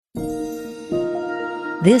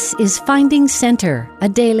This is Finding Center, a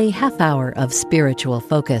daily half-hour of spiritual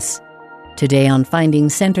focus. Today on Finding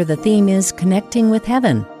Center, the theme is Connecting with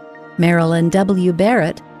Heaven. Marilyn W.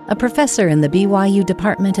 Barrett, a professor in the BYU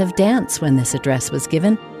Department of Dance when this address was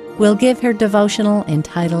given, will give her devotional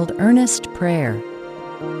entitled Earnest Prayer.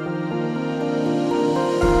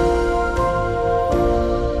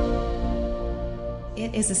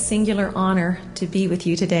 It is a singular honor to be with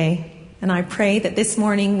you today. And I pray that this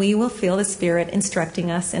morning we will feel the Spirit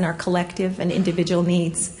instructing us in our collective and individual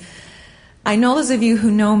needs. I know those of you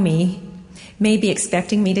who know me may be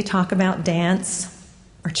expecting me to talk about dance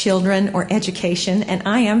or children or education, and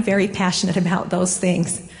I am very passionate about those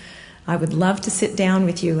things. I would love to sit down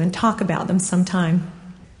with you and talk about them sometime.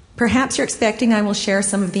 Perhaps you're expecting I will share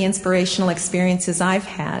some of the inspirational experiences I've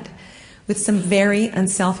had with some very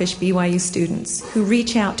unselfish BYU students who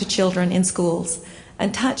reach out to children in schools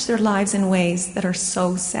and touch their lives in ways that are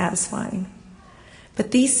so satisfying. But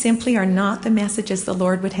these simply are not the messages the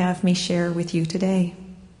Lord would have me share with you today.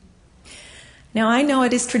 Now, I know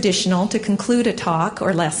it is traditional to conclude a talk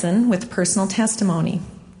or lesson with personal testimony,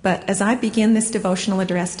 but as I begin this devotional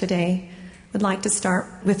address today, I would like to start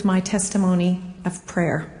with my testimony of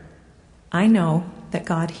prayer. I know that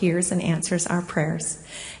God hears and answers our prayers,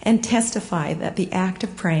 and testify that the act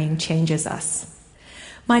of praying changes us.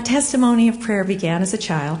 My testimony of prayer began as a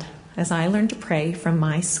child, as I learned to pray from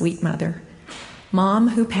my sweet mother, Mom,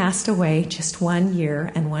 who passed away just 1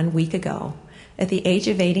 year and 1 week ago, at the age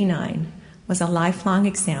of 89, was a lifelong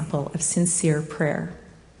example of sincere prayer.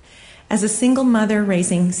 As a single mother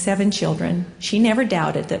raising 7 children, she never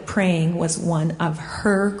doubted that praying was one of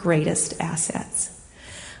her greatest assets.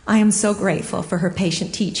 I am so grateful for her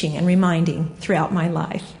patient teaching and reminding throughout my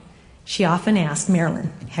life. She often asked,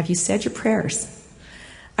 Marilyn, have you said your prayers?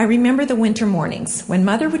 I remember the winter mornings when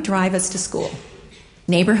Mother would drive us to school.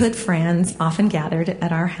 Neighborhood friends often gathered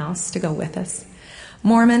at our house to go with us.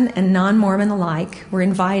 Mormon and non-Mormon alike were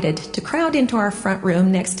invited to crowd into our front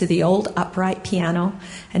room next to the old upright piano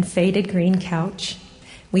and faded green couch.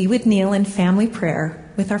 We would kneel in family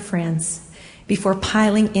prayer with our friends before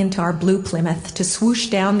piling into our blue Plymouth to swoosh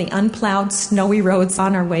down the unplowed snowy roads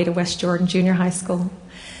on our way to West Jordan Junior High School.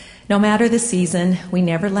 No matter the season, we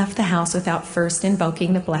never left the house without first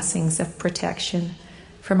invoking the blessings of protection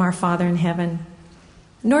from our Father in heaven.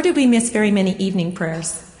 Nor did we miss very many evening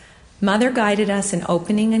prayers. Mother guided us in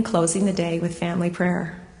opening and closing the day with family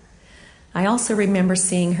prayer. I also remember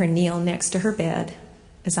seeing her kneel next to her bed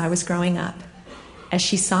as I was growing up, as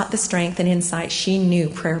she sought the strength and insight she knew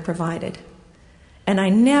prayer provided. And I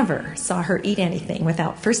never saw her eat anything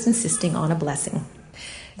without first insisting on a blessing.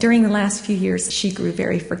 During the last few years, she grew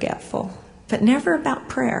very forgetful, but never about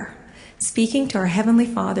prayer. Speaking to our Heavenly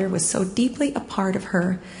Father was so deeply a part of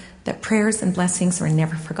her that prayers and blessings were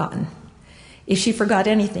never forgotten. If she forgot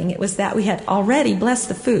anything, it was that we had already blessed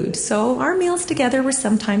the food, so our meals together were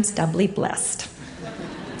sometimes doubly blessed.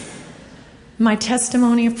 My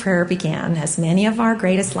testimony of prayer began, as many of our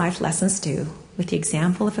greatest life lessons do, with the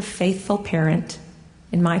example of a faithful parent,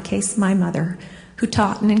 in my case, my mother, who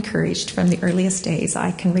taught and encouraged from the earliest days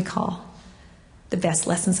I can recall. The best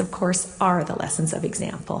lessons, of course, are the lessons of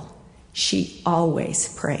example. She always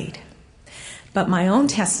prayed. But my own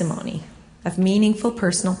testimony of meaningful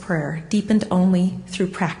personal prayer deepened only through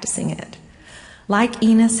practicing it. Like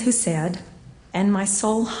Enos, who said, "And my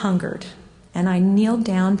soul hungered, and I kneeled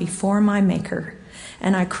down before my Maker,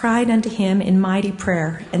 and I cried unto him in mighty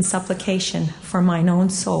prayer and supplication for mine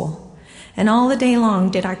own soul. And all the day long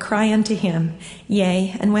did I cry unto him,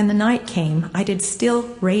 yea, and when the night came, I did still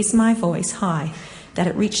raise my voice high, that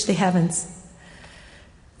it reached the heavens."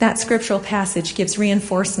 That scriptural passage gives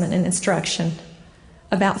reinforcement and instruction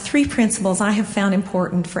about 3 principles I have found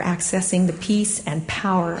important for accessing the peace and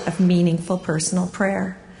power of meaningful personal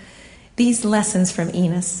prayer. These lessons from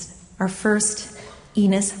Enos are: first,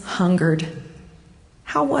 Enos hungered.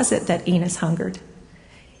 How was it that Enos hungered?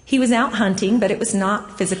 He was out hunting, but it was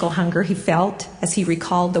not physical hunger he felt as he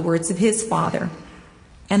recalled the words of his father,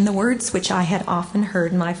 and the words which I had often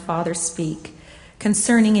heard my father speak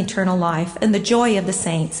concerning eternal life and the joy of the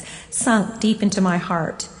saints sunk deep into my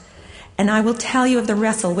heart. And I will tell you of the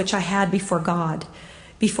wrestle which I had before God,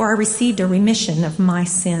 before I received a remission of my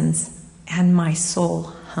sins, and my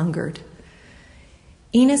soul hungered.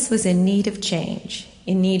 Enos was in need of change,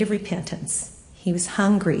 in need of repentance. He was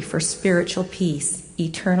hungry for spiritual peace,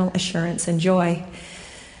 eternal assurance, and joy.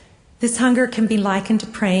 This hunger can be likened to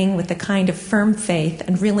praying with the kind of firm faith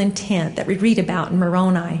and real intent that we read about in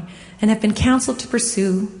Moroni and have been counseled to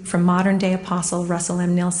pursue from modern-day apostle Russell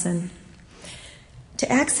M. Nelson.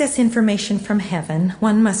 To access information from heaven,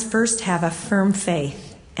 one must first have a firm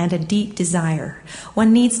faith and a deep desire.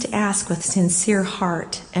 One needs to ask with sincere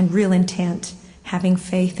heart and real intent, having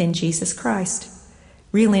faith in Jesus Christ.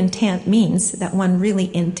 Real intent means that one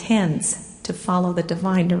really intends to follow the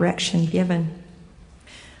divine direction given.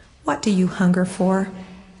 What do you hunger for?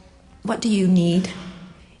 What do you need?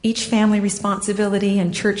 Each family responsibility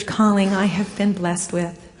and church calling I have been blessed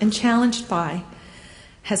with and challenged by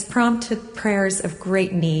has prompted prayers of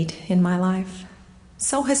great need in my life.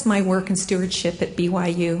 So has my work and stewardship at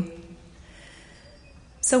BYU.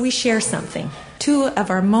 So we share something, two of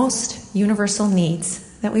our most universal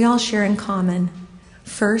needs that we all share in common.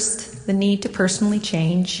 First, the need to personally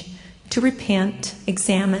change, to repent,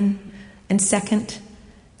 examine, and second,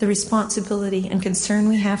 the responsibility and concern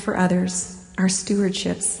we have for others, our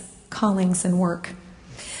stewardships, callings, and work.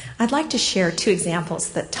 I'd like to share two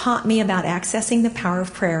examples that taught me about accessing the power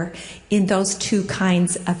of prayer in those two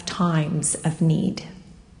kinds of times of need.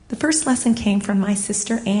 The first lesson came from my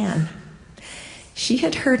sister Anne. She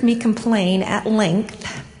had heard me complain at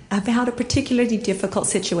length about a particularly difficult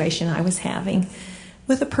situation I was having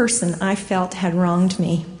with a person I felt had wronged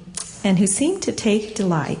me and who seemed to take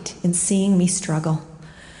delight in seeing me struggle.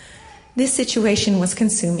 This situation was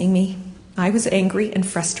consuming me. I was angry and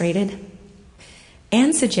frustrated.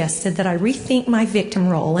 Anne suggested that I rethink my victim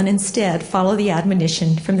role and instead follow the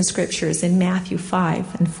admonition from the scriptures in Matthew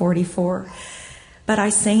 5:44. But I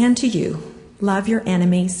say unto you, love your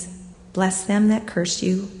enemies, bless them that curse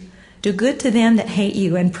you, do good to them that hate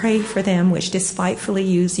you, and pray for them which despitefully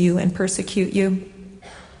use you and persecute you.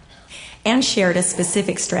 Anne shared a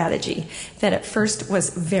specific strategy that at first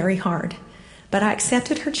was very hard, but I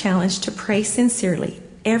accepted her challenge to pray sincerely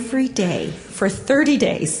every day for 30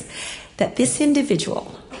 days that this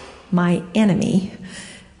individual, my enemy,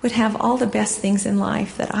 would have all the best things in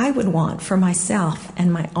life that I would want for myself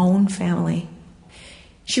and my own family.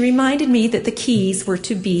 She reminded me that the keys were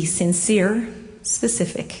to be sincere,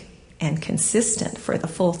 specific, and consistent for the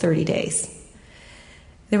full 30 days.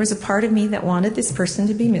 There was a part of me that wanted this person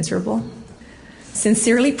to be miserable.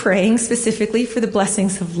 Sincerely praying specifically for the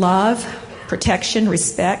blessings of love, protection,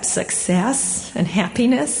 respect, success, and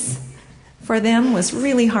happiness for them was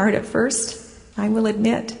really hard at first, I will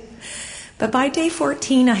admit. But by day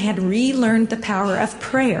 14, I had relearned the power of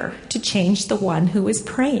prayer to change the one who was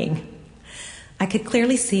praying. I could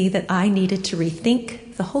clearly see that I needed to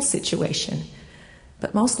rethink the whole situation,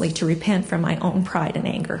 but mostly to repent from my own pride and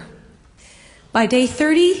anger. By day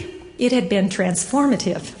 30, it had been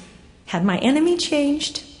transformative. Had my enemy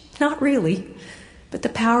changed? Not really, but the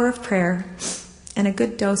power of prayer and a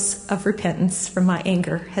good dose of repentance from my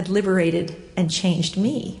anger had liberated and changed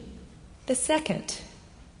me. The second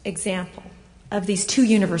example of these two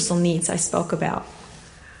universal needs I spoke about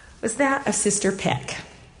was that of Sister Peck,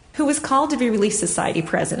 who was called to be Relief Society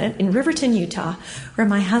president in Riverton, Utah, where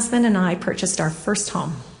my husband and I purchased our first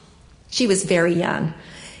home. She was very young,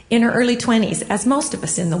 in her early 20s, as most of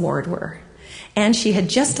us in the ward were, and she had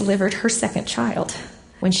just delivered her second child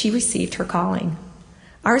when she received her calling.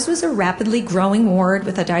 Ours was a rapidly growing ward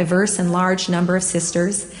with a diverse and large number of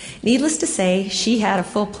sisters. Needless to say, she had a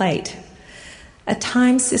full plate. At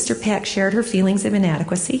times, Sister Peck shared her feelings of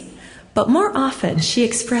inadequacy, but more often she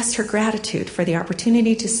expressed her gratitude for the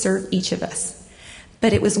opportunity to serve each of us.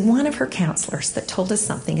 But it was one of her counselors that told us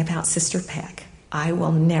something about Sister Peck I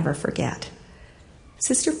will never forget.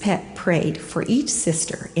 Sister Peck prayed for each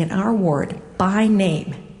sister in our ward by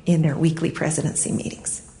name in their weekly presidency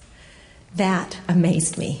meetings. That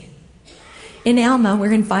amazed me. In Alma,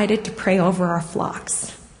 we're invited to pray over our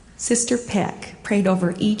flocks. Sister Peck prayed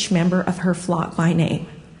over each member of her flock by name.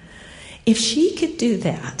 If she could do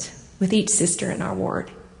that with each sister in our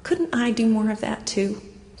ward, couldn't I do more of that too?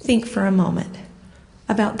 Think for a moment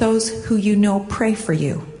about those who you know pray for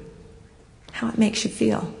you, how it makes you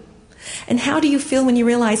feel. And how do you feel when you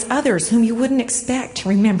realize others whom you wouldn't expect to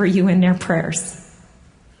remember you in their prayers?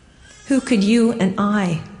 Who could you and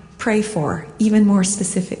I pray for even more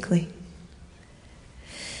specifically?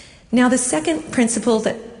 Now, the second principle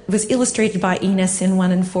that was illustrated by Enos in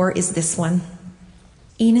 1 and 4 is this one.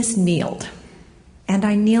 Enos kneeled, and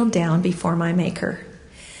I kneeled down before my Maker.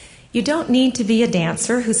 You don't need to be a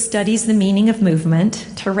dancer who studies the meaning of movement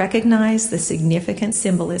to recognize the significant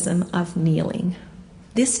symbolism of kneeling.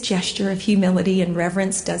 This gesture of humility and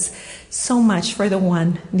reverence does so much for the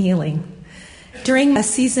one kneeling. During a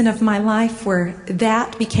season of my life where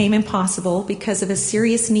that became impossible because of a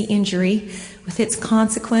serious knee injury with its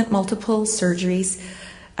consequent multiple surgeries,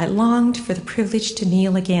 I longed for the privilege to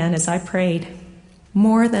kneel again as I prayed,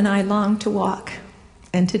 more than I longed to walk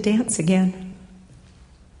and to dance again.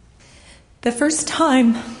 The first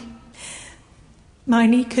time my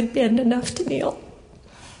knee could bend enough to kneel,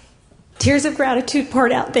 Tears of gratitude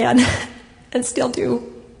poured out then, and still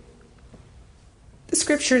do. The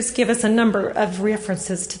scriptures give us a number of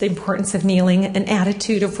references to the importance of kneeling, an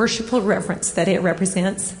attitude of worshipful reverence that it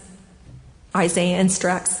represents. Isaiah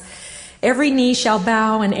instructs, every knee shall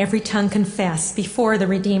bow and every tongue confess before the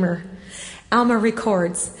Redeemer. Alma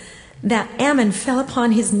records that Ammon fell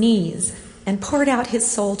upon his knees and poured out his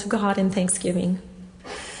soul to God in thanksgiving.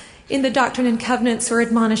 In the Doctrine and Covenants, we're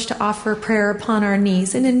admonished to offer prayer upon our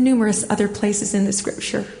knees, and in numerous other places in the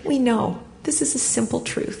scripture. We know this is a simple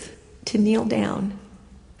truth, to kneel down.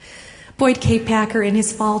 Boyd K. Packer, in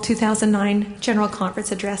his fall 2009 General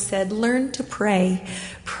Conference address, said, learn to pray.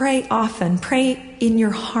 Pray often. Pray in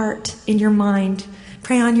your heart, in your mind.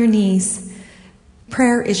 Pray on your knees.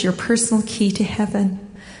 Prayer is your personal key to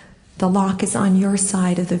heaven. The lock is on your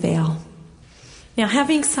side of the veil. Now,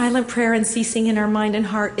 having silent prayer and ceasing in our mind and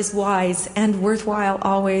heart is wise and worthwhile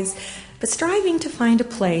always, but striving to find a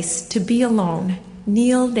place to be alone,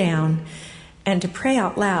 kneel down, and to pray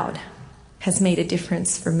out loud has made a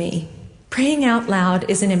difference for me. Praying out loud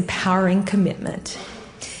is an empowering commitment.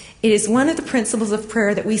 It is one of the principles of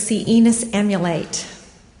prayer that we see Enos emulate.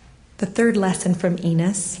 The third lesson from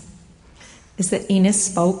Enos is that Enos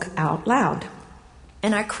spoke out loud.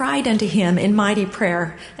 And I cried unto him in mighty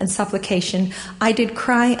prayer and supplication. I did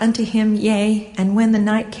cry unto him, yea, and when the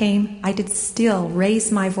night came, I did still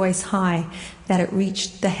raise my voice high, that it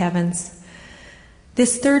reached the heavens.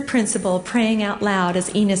 This third principle, praying out loud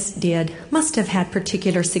as Enos did, must have had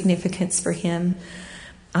particular significance for him.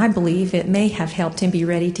 I believe it may have helped him be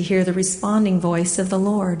ready to hear the responding voice of the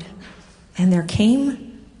Lord. And there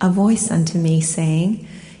came a voice unto me, saying,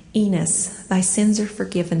 Enos, thy sins are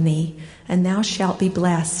forgiven thee, and thou shalt be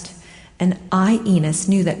blessed. And I, Enos,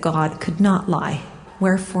 knew that God could not lie,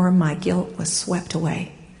 wherefore my guilt was swept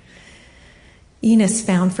away. Enos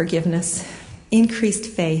found forgiveness, increased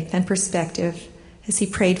faith and perspective as he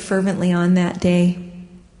prayed fervently on that day.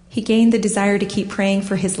 He gained the desire to keep praying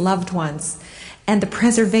for his loved ones and the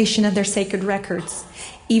preservation of their sacred records.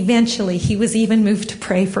 Eventually, he was even moved to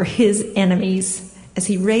pray for his enemies as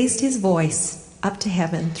he raised his voice up to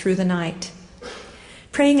heaven through the night.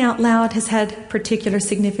 Praying out loud has had particular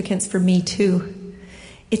significance for me too.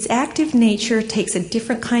 Its active nature takes a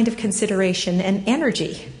different kind of consideration and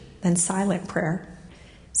energy than silent prayer.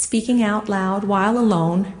 Speaking out loud while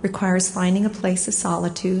alone requires finding a place of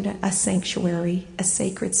solitude, a sanctuary, a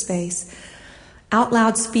sacred space. Out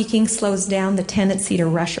loud speaking slows down the tendency to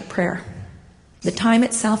rush a prayer. The time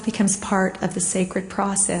itself becomes part of the sacred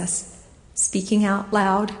process. Speaking out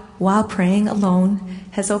loud while praying alone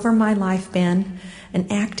has over my life been an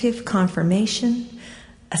active confirmation,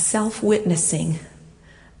 a self-witnessing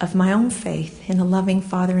of my own faith in a loving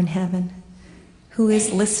Father in heaven who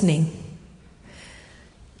is listening.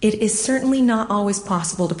 It is certainly not always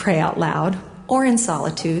possible to pray out loud or in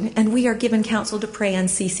solitude, and we are given counsel to pray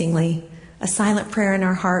unceasingly. A silent prayer in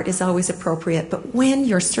our heart is always appropriate, but when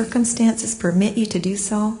your circumstances permit you to do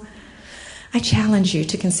so, I challenge you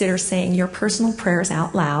to consider saying your personal prayers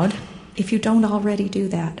out loud, if you don't already do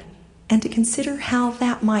that, and to consider how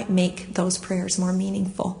that might make those prayers more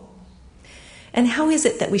meaningful. And how is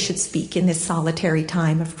it that we should speak in this solitary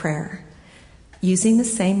time of prayer? Using the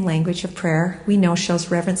same language of prayer we know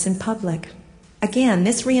shows reverence in public. Again,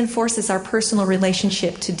 this reinforces our personal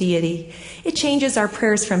relationship to deity. It changes our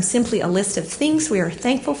prayers from simply a list of things we are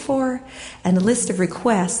thankful for and a list of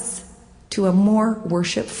requests to a more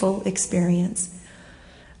worshipful experience.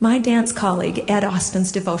 My dance colleague, Ed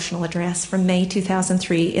Austin's devotional address from May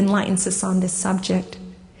 2003 enlightens us on this subject.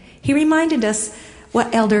 He reminded us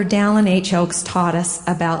what Elder Dallin H. Oaks taught us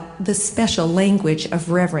about the special language of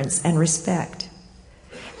reverence and respect.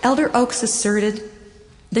 Elder Oaks asserted,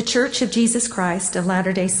 the Church of Jesus Christ of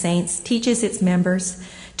Latter-day Saints teaches its members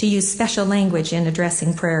to use special language in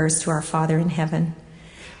addressing prayers to our Father in heaven.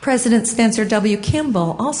 President Spencer W.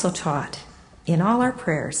 Kimball also taught, in all our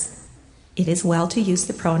prayers, it is well to use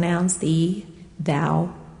the pronouns thee,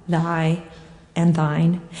 thou, thy, and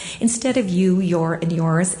thine, instead of you, your, and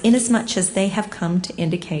yours, inasmuch as they have come to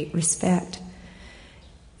indicate respect.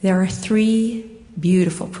 There are 3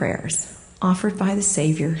 beautiful prayers offered by the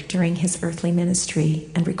Savior during his earthly ministry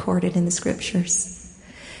and recorded in the Scriptures.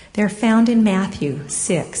 They're found in Matthew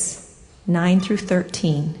 6, 9 through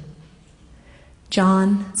 13,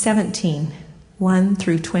 John 17, 1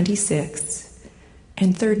 through 26,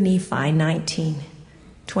 and 3 Nephi 19,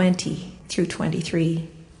 20 through 23.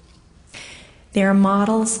 They are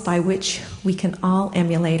models by which we can all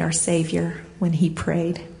emulate our Savior when he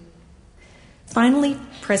prayed. Finally,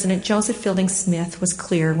 President Joseph Fielding Smith was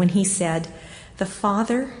clear when he said, the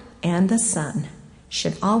Father and the Son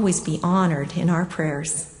should always be honored in our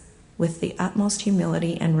prayers. with the utmost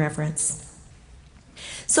humility and reverence.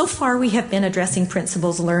 So far, we have been addressing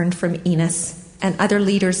principles learned from Enos and other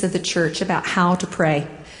leaders of the church about how to pray.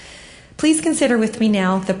 Please consider with me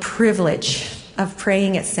now the privilege of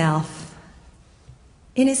praying itself.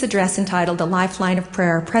 In his address entitled The Lifeline of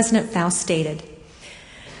Prayer, President Faust stated,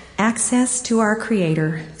 "Access to our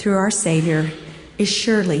Creator through our Savior is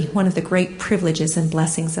surely one of the great privileges and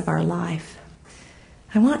blessings of our life."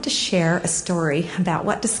 I want to share a story about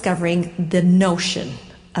what discovering the notion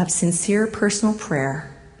of sincere personal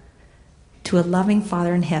prayer to a loving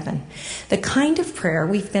Father in heaven, the kind of prayer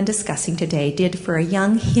we've been discussing today, did for a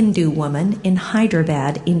young Hindu woman in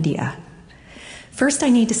Hyderabad, India. First, I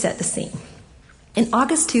need to set the scene. In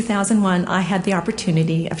August 2001, I had the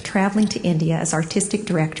opportunity of traveling to India as artistic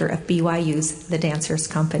director of BYU's The Dancers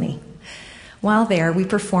Company. While there, we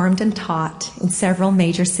performed and taught in several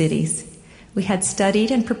major cities. We had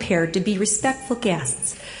studied and prepared to be respectful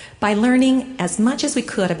guests by learning as much as we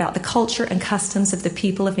could about the culture and customs of the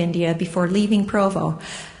people of India before leaving Provo.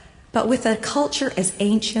 But with a culture as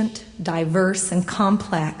ancient, diverse, and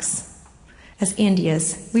complex as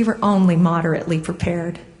India's, we were only moderately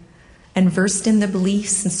prepared and versed in the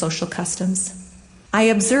beliefs and social customs. I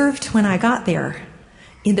observed when I got there,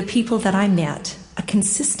 in the people that I met, a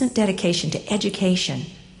consistent dedication to education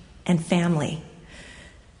and family.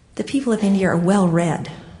 The people of India are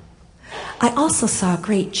well-read. I also saw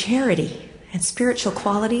great charity and spiritual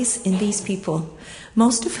qualities in these people,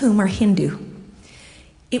 most of whom are Hindu.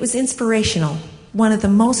 It was inspirational, one of the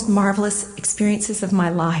most marvelous experiences of my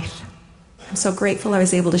life. I'm so grateful I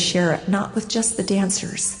was able to share it, not with just the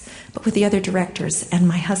dancers, but with the other directors and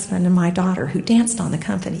my husband and my daughter who danced on the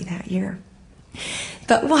company that year.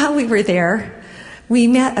 But while we were there, we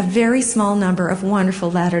met a very small number of wonderful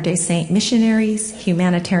Latter-day Saint missionaries,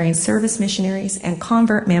 humanitarian service missionaries, and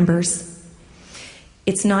convert members.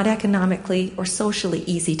 It's not economically or socially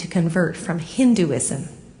easy to convert from Hinduism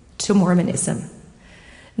to Mormonism.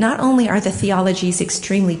 Not only are the theologies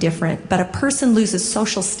extremely different, but a person loses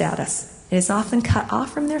social status and is often cut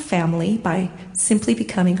off from their family by simply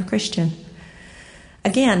becoming a Christian.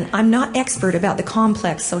 Again, I'm not expert about the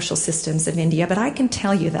complex social systems of India, but I can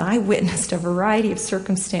tell you that I witnessed a variety of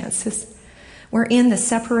circumstances wherein the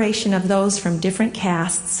separation of those from different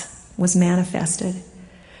castes was manifested.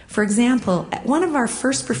 For example, at one of our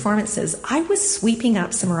first performances, I was sweeping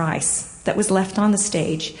up some rice that was left on the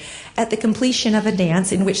stage at the completion of a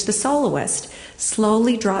dance in which the soloist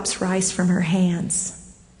slowly drops rice from her hands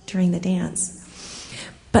during the dance.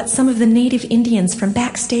 But some of the native Indians from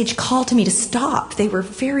backstage called to me to stop. They were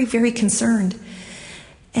very, very concerned.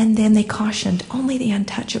 And then they cautioned, only the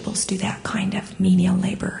untouchables do that kind of menial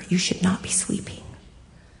labor. You should not be sweeping.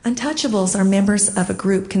 Untouchables are members of a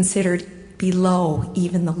group considered below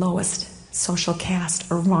even the lowest social caste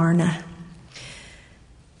or varna.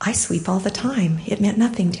 I sweep all the time. It meant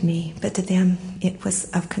nothing to me, but to them it was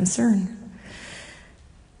of concern.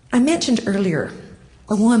 I mentioned earlier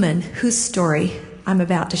a woman whose story I'm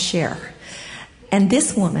about to share. And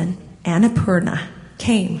this woman, Annapurna,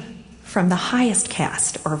 came from the highest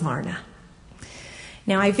caste or varna.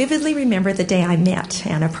 Now, I vividly remember the day I met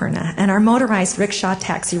Annapurna and our motorized rickshaw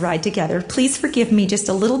taxi ride together. Please forgive me just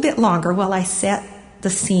a little bit longer while I set the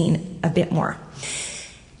scene a bit more.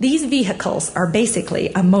 These vehicles are basically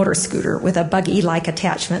a motor scooter with a buggy-like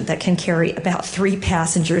attachment that can carry about 3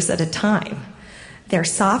 passengers at a time. They're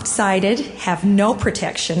soft-sided, have no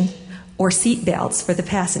protection or seat belts for the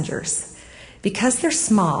passengers. Because they're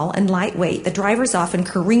small and lightweight, the drivers often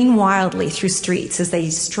careen wildly through streets as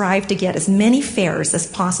they strive to get as many fares as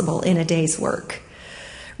possible in a day's work.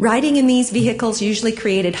 Riding in these vehicles usually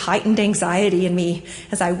created heightened anxiety in me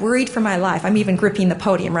as I worried for my life. I'm even gripping the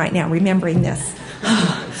podium right now, remembering this.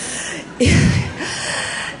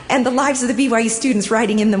 And the lives of the BYU students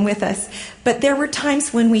riding in them with us. But there were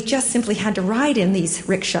times when we just simply had to ride in these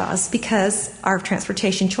rickshaws because our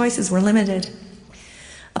transportation choices were limited.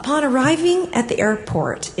 Upon arriving at the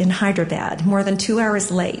airport in Hyderabad, more than 2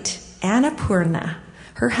 hours late, Annapurna,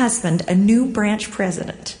 her husband, a new branch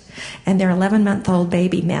president, and their 11-month-old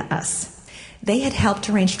baby met us. They had helped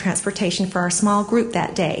arrange transportation for our small group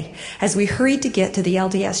that day as we hurried to get to the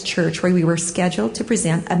LDS church where we were scheduled to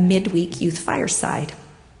present a midweek youth fireside.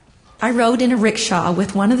 I rode in a rickshaw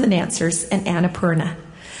with one of the dancers and Annapurna.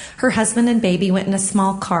 Her husband and baby went in a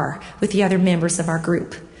small car with the other members of our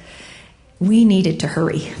group. We needed to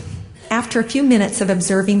hurry. After a few minutes of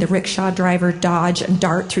observing the rickshaw driver dodge and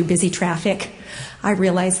dart through busy traffic, I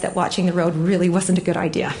realized that watching the road really wasn't a good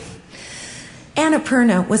idea.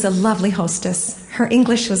 Annapurna was a lovely hostess. Her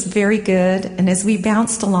English was very good, and as we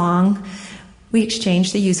bounced along, We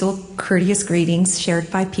exchanged the usual courteous greetings shared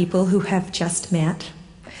by people who have just met.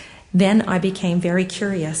 Then I became very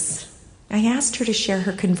curious. I asked her to share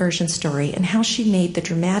her conversion story and how she made the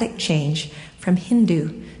dramatic change from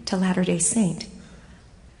Hindu to Latter-day Saint.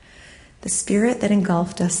 The spirit that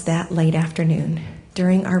engulfed us that late afternoon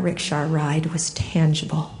during our rickshaw ride was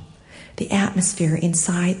tangible. The atmosphere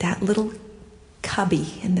inside that little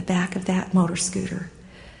cubby in the back of that motor scooter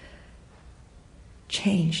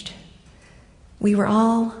changed. We were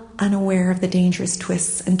all unaware of the dangerous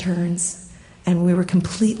twists and turns, and we were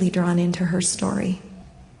completely drawn into her story.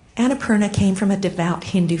 Annapurna came from a devout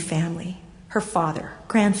Hindu family. Her father,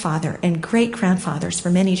 grandfather, and great-grandfathers for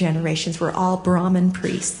many generations were all Brahmin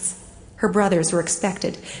priests. Her brothers were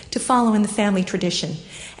expected to follow in the family tradition,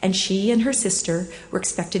 and she and her sister were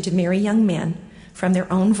expected to marry young men from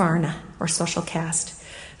their own varna, or social caste,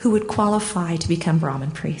 who would qualify to become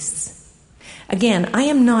Brahmin priests. Again, I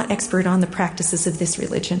am not expert on the practices of this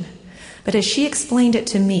religion, but as she explained it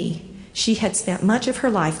to me, she had spent much of her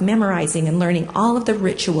life memorizing and learning all of the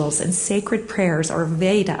rituals and sacred prayers, or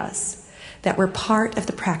Vedas, that were part of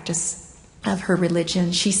the practice of her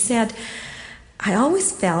religion. She said, "I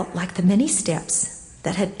always felt like the many steps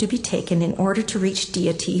that had to be taken in order to reach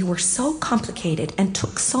deity were so complicated and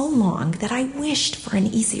took so long that I wished for an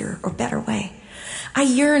easier or better way. I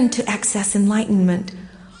yearned to access enlightenment,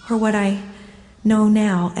 or what I know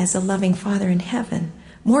now as a loving Father in heaven,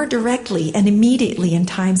 more directly and immediately in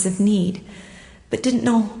times of need, but didn't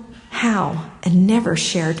know how and never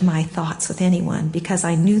shared my thoughts with anyone because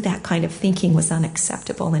I knew that kind of thinking was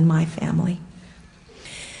unacceptable in my family."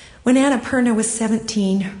 When Annapurna was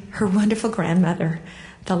 17, her wonderful grandmother,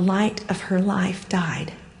 the light of her life,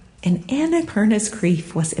 died, and Annapurna's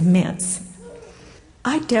grief was immense.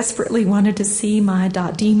 I desperately wanted to see my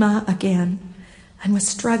Dadima again and was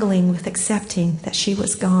struggling with accepting that she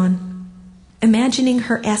was gone. Imagining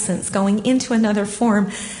her essence going into another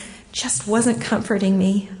form just wasn't comforting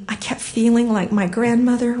me. I kept feeling like my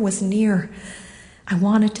grandmother was near. I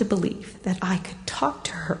wanted to believe that I could talk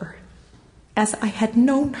to her as I had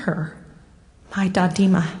known her, my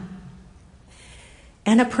Dadima.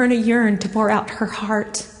 Annapurna yearned to pour out her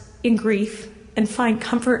heart in grief and find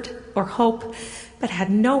comfort or hope, but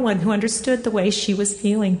had no one who understood the way she was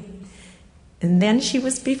feeling. And then she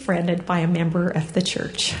was befriended by a member of the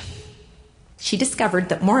church. She discovered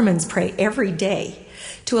that Mormons pray every day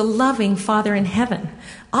to a loving Father in heaven,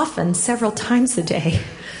 often several times a day.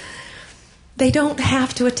 They don't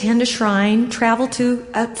have to attend a shrine, travel to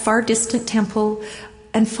a far distant temple,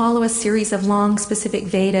 and follow a series of long, specific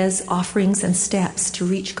Vedas, offerings, and steps to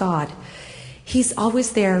reach God. He's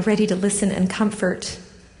always there, ready to listen and comfort.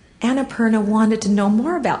 Annapurna wanted to know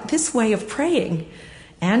more about this way of praying,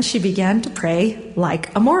 and she began to pray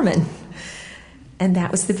like a Mormon. And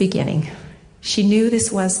that was the beginning. She knew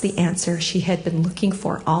this was the answer she had been looking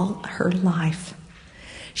for all her life.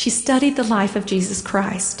 She studied the life of Jesus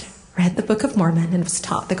Christ, read the Book of Mormon, and was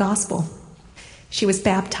taught the gospel. She was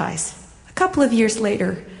baptized a couple of years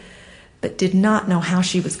later, but did not know how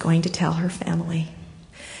she was going to tell her family.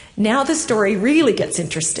 Now the story really gets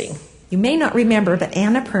interesting. You may not remember, but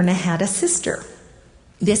Annapurna had a sister.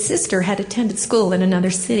 This sister had attended school in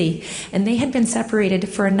another city, and they had been separated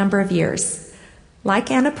for a number of years. Like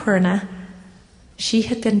Annapurna, she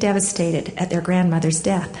had been devastated at their grandmother's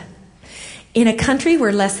death. In a country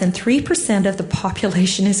where less than 3% of the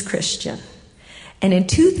population is Christian, and in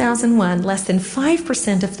 2001, less than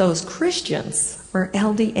 5% of those Christians were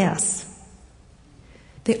LDS.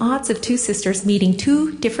 The odds of two sisters meeting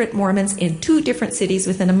two different Mormons in two different cities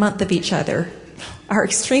within a month of each other are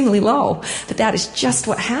extremely low, but that is just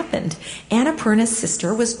what happened. Annapurna's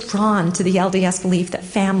sister was drawn to the LDS belief that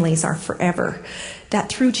families are forever, that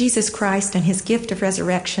through Jesus Christ and his gift of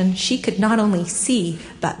resurrection, she could not only see,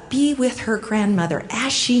 but be with her grandmother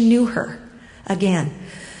as she knew her again.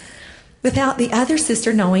 Without the other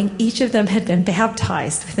sister knowing, each of them had been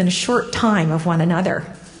baptized within a short time of one another.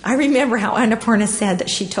 I remember how Annapurna said that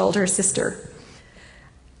she told her sister,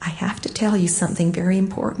 "I have to tell you something very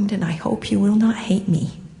important, and I hope you will not hate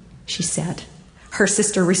me," she said. Her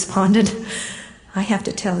sister responded, "I have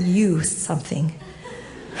to tell you something.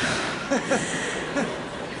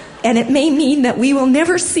 And it may mean that we will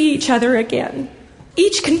never see each other again."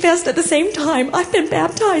 Each confessed at the same time, "I've been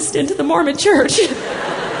baptized into the Mormon church."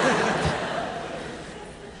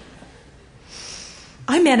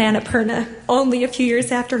 I met Annapurna only a few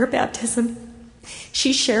years after her baptism.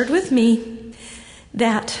 She shared with me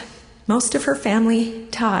that most of her family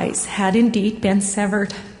ties had indeed been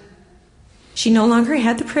severed. She no longer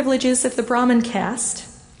had the privileges of the Brahmin caste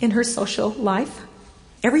in her social life.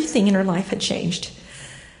 Everything in her life had changed.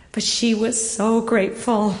 But she was so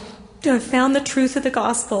grateful to have found the truth of the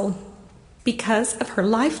gospel because of her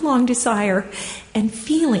lifelong desire and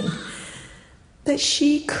feeling that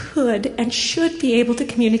she could and should be able to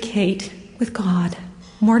communicate with God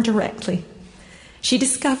more directly. She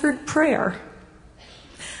discovered prayer.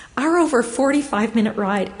 Our over 45-minute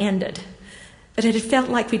ride ended, but it had felt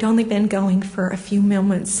like we'd only been going for a few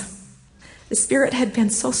moments. The Spirit had been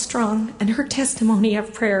so strong and her testimony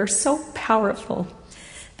of prayer so powerful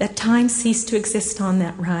that time ceased to exist on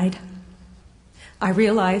that ride. I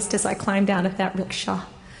realized as I climbed out of that rickshaw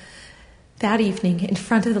that evening in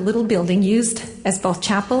front of the little building used as both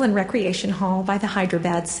chapel and recreation hall by the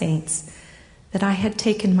Hyderabad Saints that I had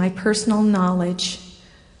taken my personal knowledge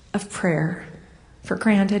of prayer for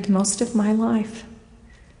granted most of my life.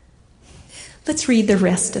 Let's read the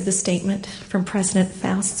rest of the statement from President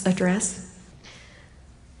Faust's address.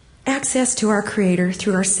 Access to our Creator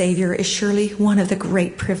through our Savior is surely one of the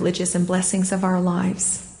great privileges and blessings of our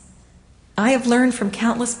lives. I have learned from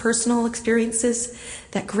countless personal experiences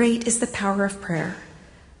that great is the power of prayer.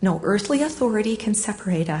 No earthly authority can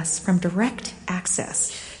separate us from direct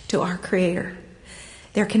access to our Creator.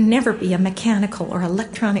 There can never be a mechanical or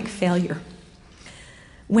electronic failure.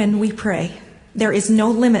 When we pray, there is no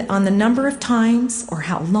limit on the number of times or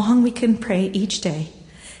how long we can pray each day.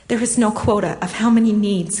 There is no quota of how many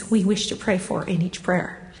needs we wish to pray for in each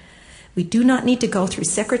prayer. We do not need to go through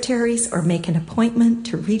secretaries or make an appointment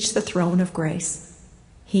to reach the throne of grace.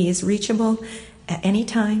 He is reachable at any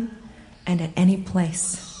time and at any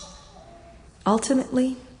place.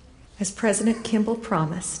 Ultimately, as President Kimball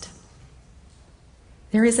promised,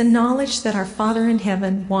 there is a knowledge that our Father in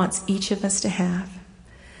heaven wants each of us to have,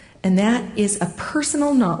 and that is a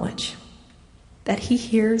personal knowledge that He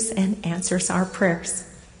hears and answers our prayers.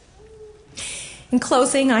 In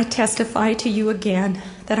closing, I testify to you again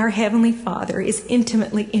that our Heavenly Father is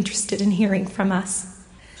intimately interested in hearing from us,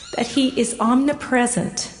 that He is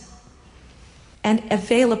omnipresent and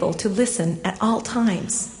available to listen at all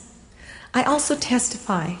times. I also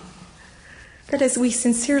testify that as we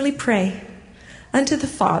sincerely pray unto the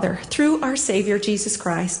Father through our Savior Jesus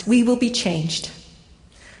Christ, we will be changed.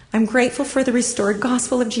 I'm grateful for the restored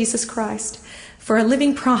gospel of Jesus Christ, for a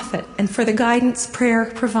living prophet, and for the guidance prayer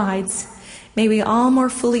provides. May we all more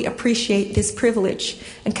fully appreciate this privilege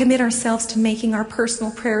and commit ourselves to making our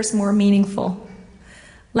personal prayers more meaningful.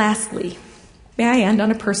 Lastly, may I end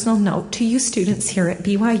on a personal note to you students here at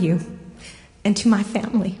BYU and to my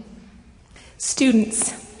family.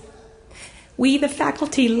 Students, we the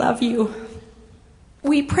faculty love you.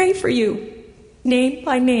 We pray for you, name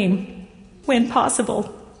by name, when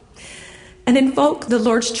possible, and invoke the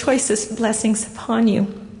Lord's choicest blessings upon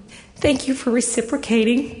you. Thank you for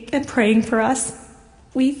reciprocating and praying for us.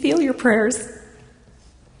 We feel your prayers.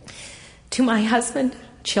 To my husband,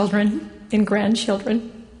 children, and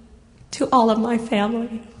grandchildren, to all of my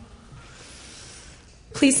family,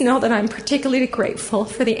 please know that I'm particularly grateful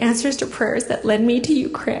for the answers to prayers that led me to you,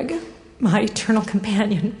 Craig, my eternal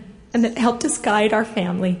companion, and that helped us guide our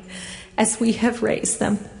family as we have raised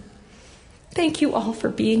them. Thank you all for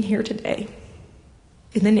being here today.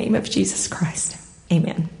 In the name of Jesus Christ,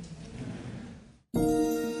 amen.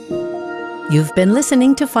 You've been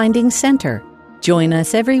listening to Finding Center. Join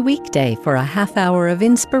us every weekday for a half hour of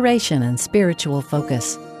inspiration and spiritual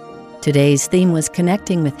focus. Today's theme was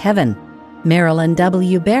Connecting with Heaven. Marilyn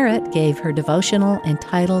W. Barrett gave her devotional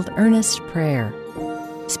entitled Earnest Prayer.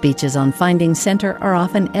 Speeches on Finding Center are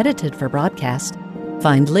often edited for broadcast.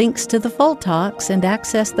 Find links to the full talks and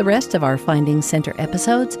access the rest of our Finding Center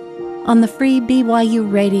episodes on the free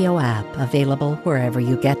BYU Radio app, available wherever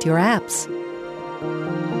you get your apps.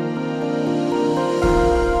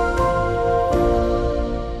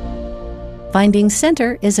 Finding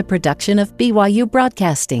Center is a production of BYU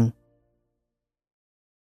Broadcasting.